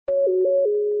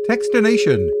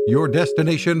Techstination, your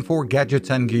destination for gadgets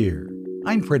and gear.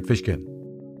 I'm Fred Fishkin.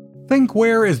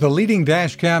 Thinkware is the leading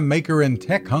dashcam maker in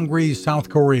tech-hungry South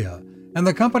Korea, and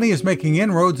the company is making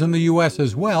inroads in the U.S.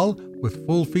 as well, with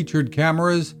full-featured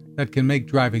cameras that can make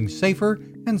driving safer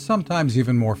and sometimes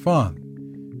even more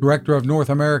fun. Director of North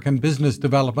American Business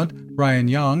Development, Brian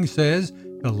Young, says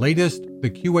the latest, the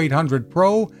Q800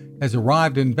 Pro, has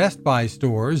arrived in Best Buy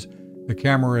stores. The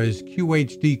camera is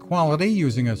QHD quality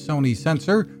using a Sony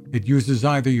sensor. It uses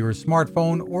either your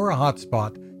smartphone or a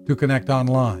hotspot to connect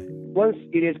online. Once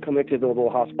it is connected over a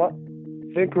hotspot,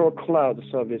 Thinkware Cloud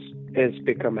service has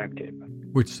become active,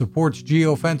 which supports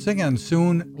geofencing and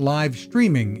soon live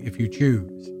streaming if you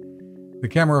choose. The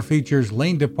camera features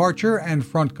lane departure and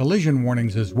front collision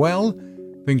warnings as well.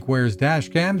 Thinkware's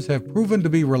dashcams have proven to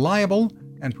be reliable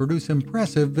and produce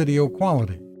impressive video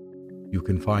quality. You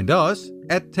can find us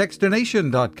at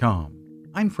Techstination.com.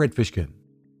 I'm Fred Fishkin.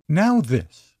 Now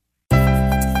this.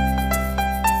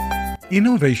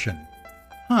 Innovation.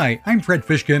 Hi, I'm Fred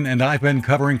Fishkin, and I've been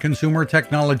covering consumer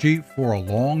technology for a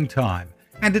long time,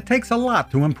 and it takes a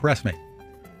lot to impress me.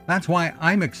 That's why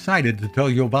I'm excited to tell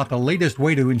you about the latest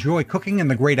way to enjoy cooking in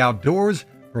the great outdoors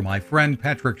from my friend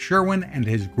Patrick Sherwin and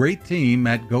his great team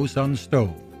at GoSun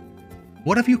Stove.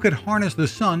 What if you could harness the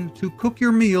sun to cook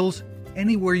your meals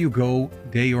anywhere you go,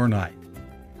 day or night?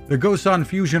 The GoSun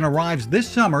Fusion arrives this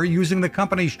summer using the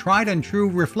company's tried and true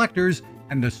reflectors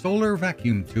and a solar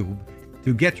vacuum tube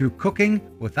to get you cooking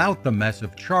without the mess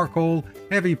of charcoal,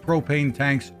 heavy propane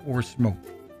tanks, or smoke.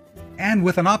 And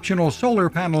with an optional solar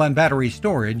panel and battery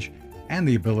storage, and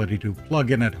the ability to plug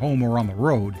in at home or on the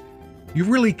road, you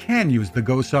really can use the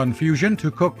GoSun Fusion to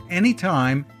cook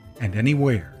anytime and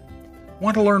anywhere.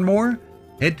 Want to learn more?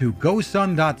 Head to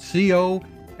gosun.co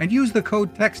and use the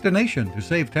code TECHSTINATION to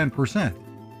save 10%.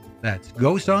 That's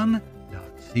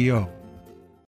gosun.co.